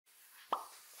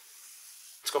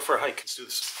Let's go for a hike. Let's do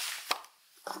this.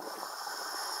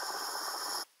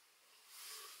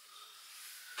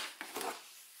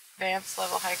 Advanced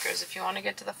level hikers, if you want to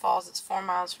get to the falls, it's 4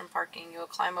 miles from parking. You'll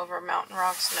climb over mountain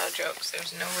rocks, no jokes.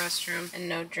 There's no restroom and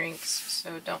no drinks,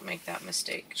 so don't make that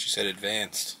mistake. She said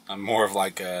advanced. I'm more of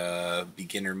like a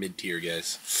beginner mid-tier,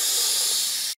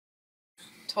 guys.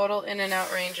 Total in and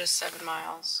out range is 7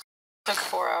 miles. Took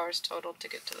 4 hours total to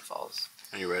get to the falls.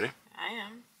 Are you ready? I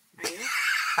am. Are you?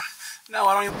 No,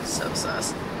 I don't even. So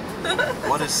sus.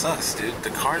 What is sus, dude? The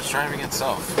car's driving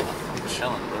itself. I'm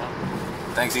chilling, bro.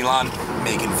 Thanks, Elon.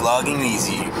 Making vlogging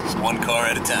easy. One car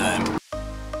at a time.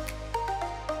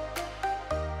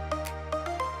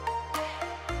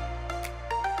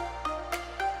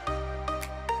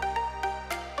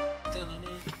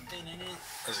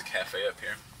 There's a cafe up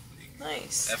here.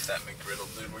 Nice. F that McGriddle,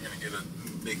 dude. We're gonna get a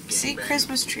big game. See, bang.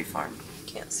 Christmas tree farm.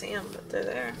 Can't see them, but they're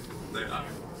there. They are.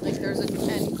 Like there's an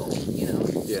end goal, you know?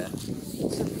 Yeah.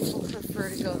 So people prefer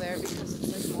to go there because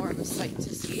it's like more of a sight to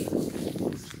see. To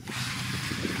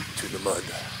the mud.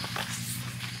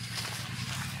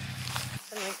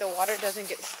 And like the water doesn't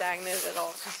get stagnant at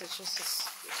all because it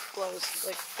flows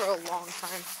like for a long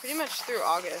time. Pretty much through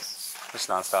August. It's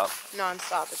non-stop.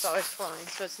 Non-stop, it's always flowing,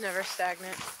 so it's never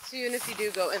stagnant. So even if you do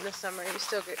go in the summer, you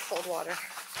still get cold water.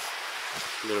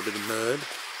 A little bit of mud,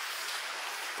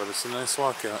 but it's a nice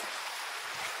walkout.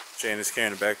 Jane is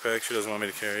carrying a backpack. She doesn't want me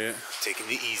to carry it. Taking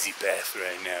the easy path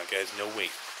right now, guys. No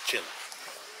weight. Chilling.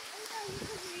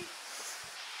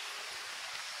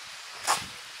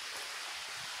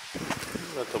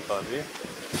 Little buddy.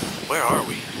 Where are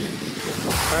we?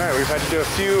 Alright, we've had to do a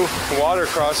few water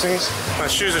crossings. My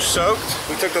shoes are soaked.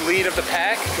 We took the lead of the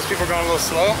pack because people are going a little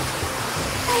slow.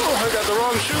 Oh, I got the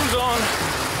wrong shoes on.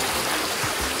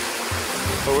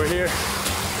 But we're here.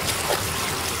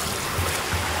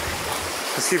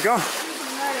 Let's keep going.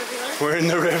 We're in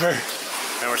the river.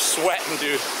 And we're sweating,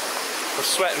 dude. We're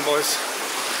sweating, boys.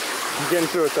 I'm getting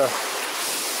through it, though.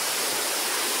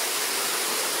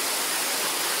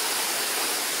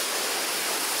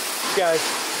 Guys,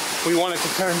 we wanted to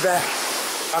turn back.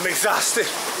 I'm exhausted.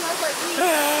 Smells like weed.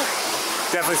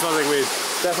 Definitely smells like weed.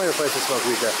 Definitely the place that smells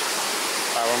weed there.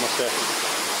 Alright, we're almost there.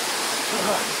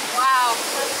 Wow,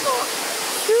 that's cool.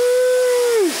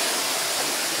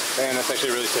 Man, that's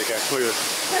actually really sick, guys. Look at this.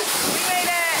 We made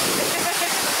it!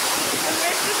 The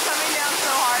mist is coming down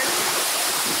so hard.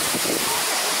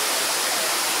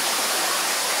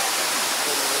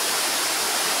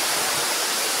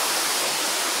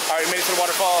 Alright, we made it to the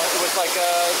waterfall. It was like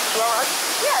a 2-hour hike?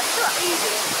 Yeah, it's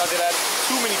easy. Not that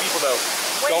too many people though.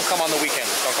 Wait. Don't come on the weekend.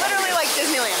 Don't come Literally on the like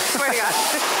Disneyland, I swear to God.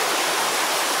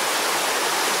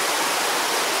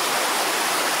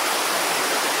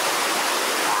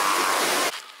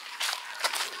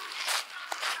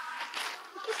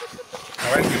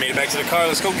 Alright, we made it back to the car.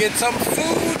 Let's go get some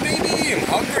food, baby. I'm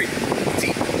hungry. Let's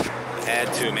eat.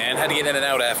 Had to, man. Had to get in and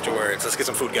out afterwards. Let's get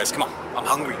some food, guys. Come on. I'm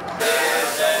hungry.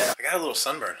 I got a little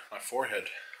sunburn on my forehead.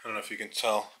 I don't know if you can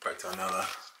tell. Probably don't know though.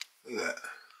 Look at that.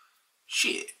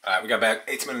 Shit. Alright, we got back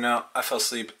 18 minutes now. I fell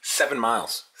asleep. 7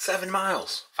 miles. 7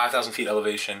 miles. 5,000 feet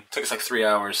elevation. Took us like 3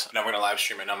 hours. Now we're gonna live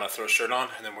stream it. Now I'm gonna throw a shirt on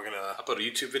and then we're gonna upload a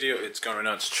YouTube video. It's going right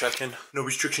now. It's checking. No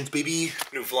restrictions, baby.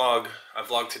 New vlog. I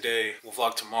vlogged today. We'll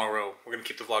vlog tomorrow. We're gonna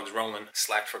keep the vlogs rolling.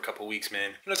 Slacked for a couple weeks,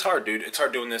 man. You know, it's hard, dude. It's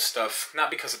hard doing this stuff. Not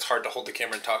because it's hard to hold the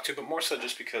camera and talk to, but more so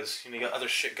just because, you know, you got other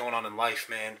shit going on in life,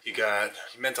 man. You got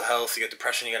mental health, you got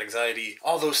depression, you got anxiety.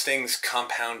 All those things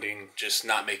compounding, just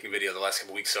not making a video the last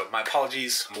couple weeks. So my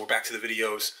apologies. We're back to the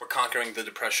videos. We're conquering the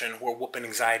depression. We're whooping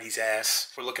anxiety's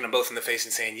ass. We're looking them both in the face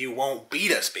and saying, you won't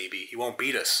beat us, baby. You won't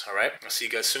beat us, all right? I'll see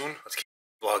you guys soon. Let's keep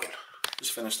vlogging.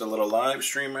 Just finished a little live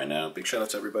stream right now. Big shout out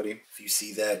to everybody. If you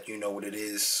see that, you know what it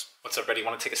is. What's up, everybody? I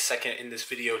want to take a second in this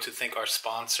video to thank our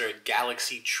sponsor,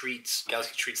 Galaxy Treats.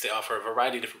 Galaxy Treats, they offer a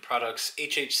variety of different products.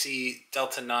 HHC,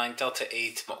 Delta 9, Delta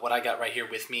 8. But what I got right here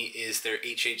with me is their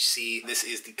HHC. This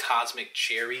is the Cosmic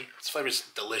Cherry. This flavor is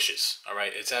delicious, all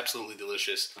right? It's absolutely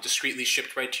delicious. Discreetly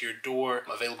shipped right to your door.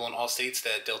 Available in all states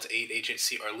that Delta 8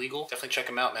 HHC are legal. Definitely check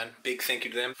them out, man. Big thank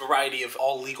you to them. Variety of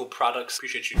all legal products.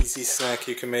 Appreciate you. Easy snack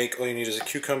you can make. All you need is a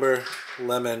cucumber,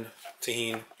 lemon,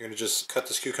 tahini. You're gonna just cut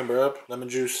this cucumber up, lemon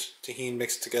juice, tahini,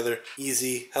 mix it together.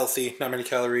 Easy, healthy, not many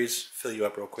calories. Fill you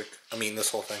up real quick. I'm eating this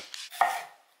whole thing.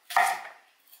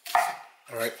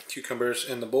 All right, cucumbers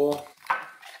in the bowl.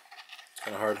 It's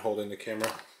kind of hard holding the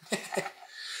camera.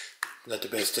 Not the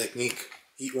best technique.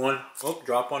 Eat one. Oh,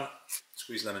 drop one.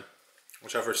 Squeeze lemon.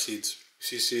 Watch out for seeds.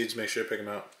 If you see seeds, make sure you pick them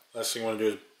out. Last thing you want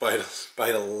to do is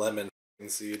bite a lemon.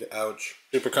 Seed. Ouch.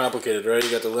 Super complicated, right? You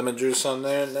got the lemon juice on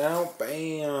there now.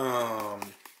 Bam.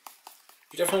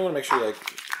 You definitely want to make sure you like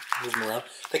Move them around.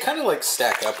 They kind of like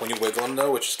stack up when you wiggle them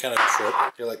though, which is kind of a trip.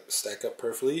 They like stack up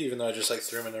perfectly, even though I just like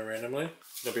threw them in there randomly.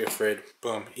 Don't be afraid.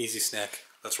 Boom, easy snack.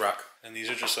 Let's rock. And these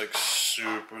are just like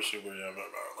super. Look at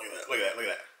that. Look at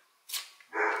that.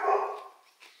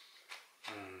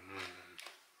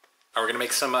 Alright, we're gonna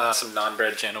make some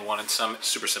non-bread. Jana wanted some.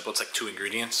 Super simple. It's like 2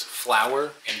 ingredients: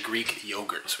 flour and Greek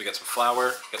yogurt. So we got some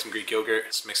flour, got some Greek yogurt.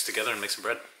 Let's mix together and make some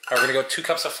bread. Alright, we're gonna go 2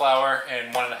 cups of flour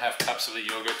and 1.5 cups of the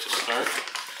yogurt to start.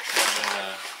 And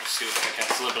then let's see what we got.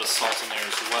 There's a little bit of salt in there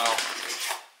as well.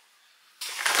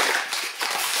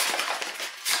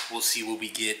 We'll see what we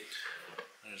get.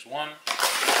 There's 1.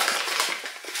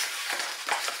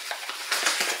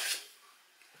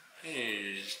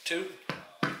 Here's 2.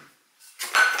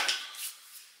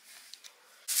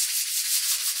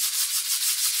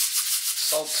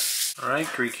 Salt. Alright,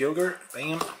 Greek yogurt.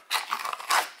 Bam.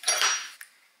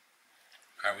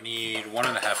 Alright, we need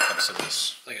 1.5 cups of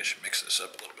this. I think I should mix this up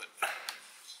a little bit.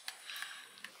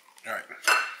 Alright. Do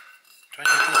I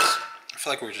need this? I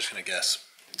feel like we're just gonna guess.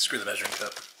 Screw the measuring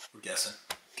cup. We're guessing.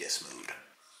 Guess mood.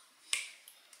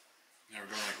 Now we're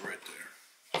going like right there.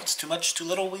 If it's too much, too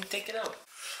little, we take it out.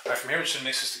 Alright, from here we're just gonna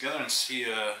mix this together and see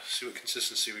what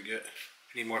consistency we get.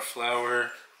 We need more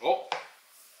flour. Oh!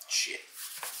 Shit.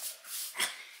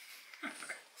 I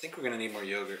think we're gonna need more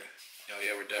yogurt. Oh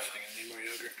yeah, we're definitely gonna need more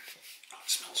yogurt. Oh, it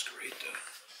smells great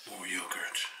though. More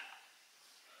yogurt.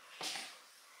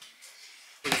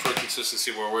 Looking for a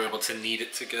consistency where we're able to knead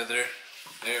it together.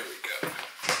 There we go.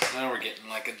 Now we're getting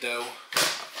like a dough.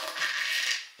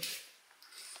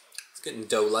 It's getting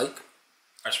dough-like.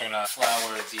 Alright, so we're gonna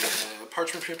flour the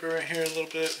parchment paper right here a little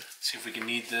bit. See if we can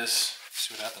knead this.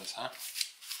 See what happens, huh?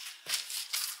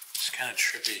 It's kind of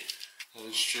trippy.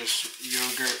 It's just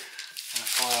yogurt and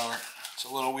flour. It's a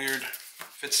little weird.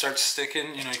 If it starts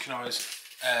sticking, you know, you can always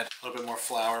add a little bit more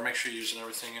flour. Make sure you're using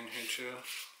everything in here too. A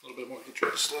little bit more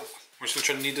controlled stuff. We're just gonna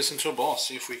try to knead this into a ball.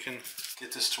 See if we can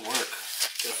get this to work.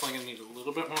 Definitely gonna need a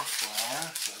little bit more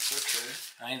flour, so that's okay.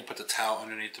 I need to put the towel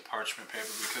underneath the parchment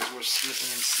paper because we're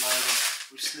slipping and sliding.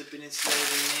 We're slipping and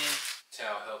sliding, man.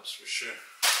 Towel helps for sure.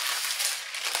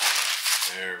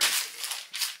 There we go.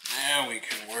 Now we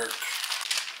can work.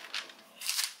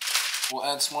 We'll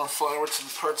add some more flour to the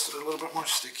parts that are a little bit more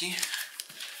sticky.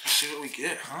 Let's see what we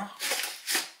get, huh?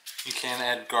 You can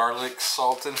add garlic,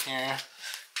 salt in here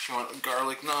if you want a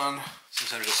garlic naan.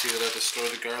 Sometimes you'll see it at the store,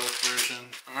 the garlic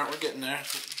version. Alright, we're getting there.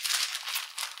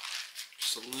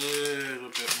 Just a little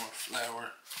bit more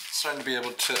flour. It's starting to be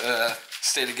able to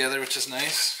stay together, which is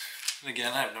nice. And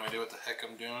again, I have no idea what the heck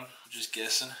I'm doing. I'm just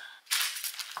guessing.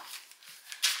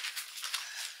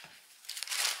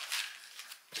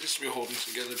 Seems to be holding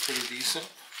together pretty decent.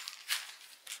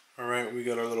 Alright, we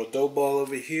got our little dough ball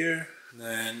over here. And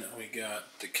then we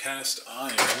got the cast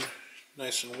iron,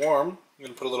 nice and warm. I'm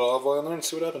gonna put a little olive oil in there and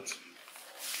see what happens.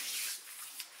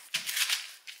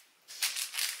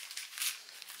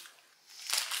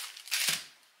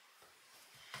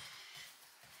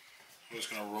 I'm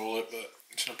just gonna roll it, but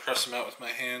I'm just gonna press them out with my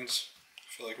hands. I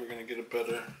feel like we're gonna get a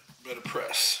better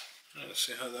press. Let's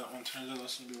see how that one turns out.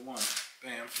 That's gonna be 1.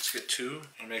 Bam. Let's get 2.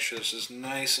 And make sure this is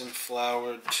nice and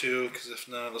floured too, because if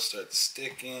not, it'll start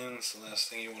sticking. It's the last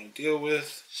thing you want to deal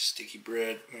with. Sticky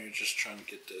bread when you're just trying to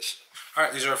get this.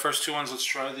 Alright, these are our first 2 ones. Let's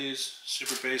try these.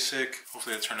 Super basic.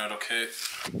 Hopefully they turn out okay.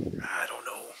 I don't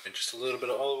know. And just a little bit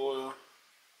of olive oil.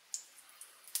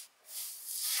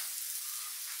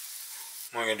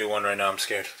 I'm only gonna do 1 right now. I'm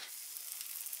scared.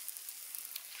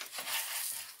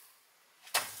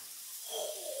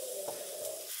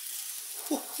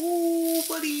 Woohoo,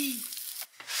 buddy!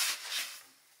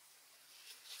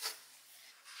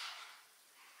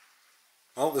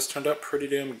 Well, this turned out pretty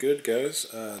damn good, guys.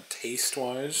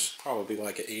 Taste-wise, probably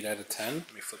like an 8 out of 10.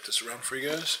 Let me flip this around for you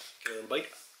guys. Get a little bite.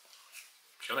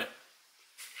 Show me.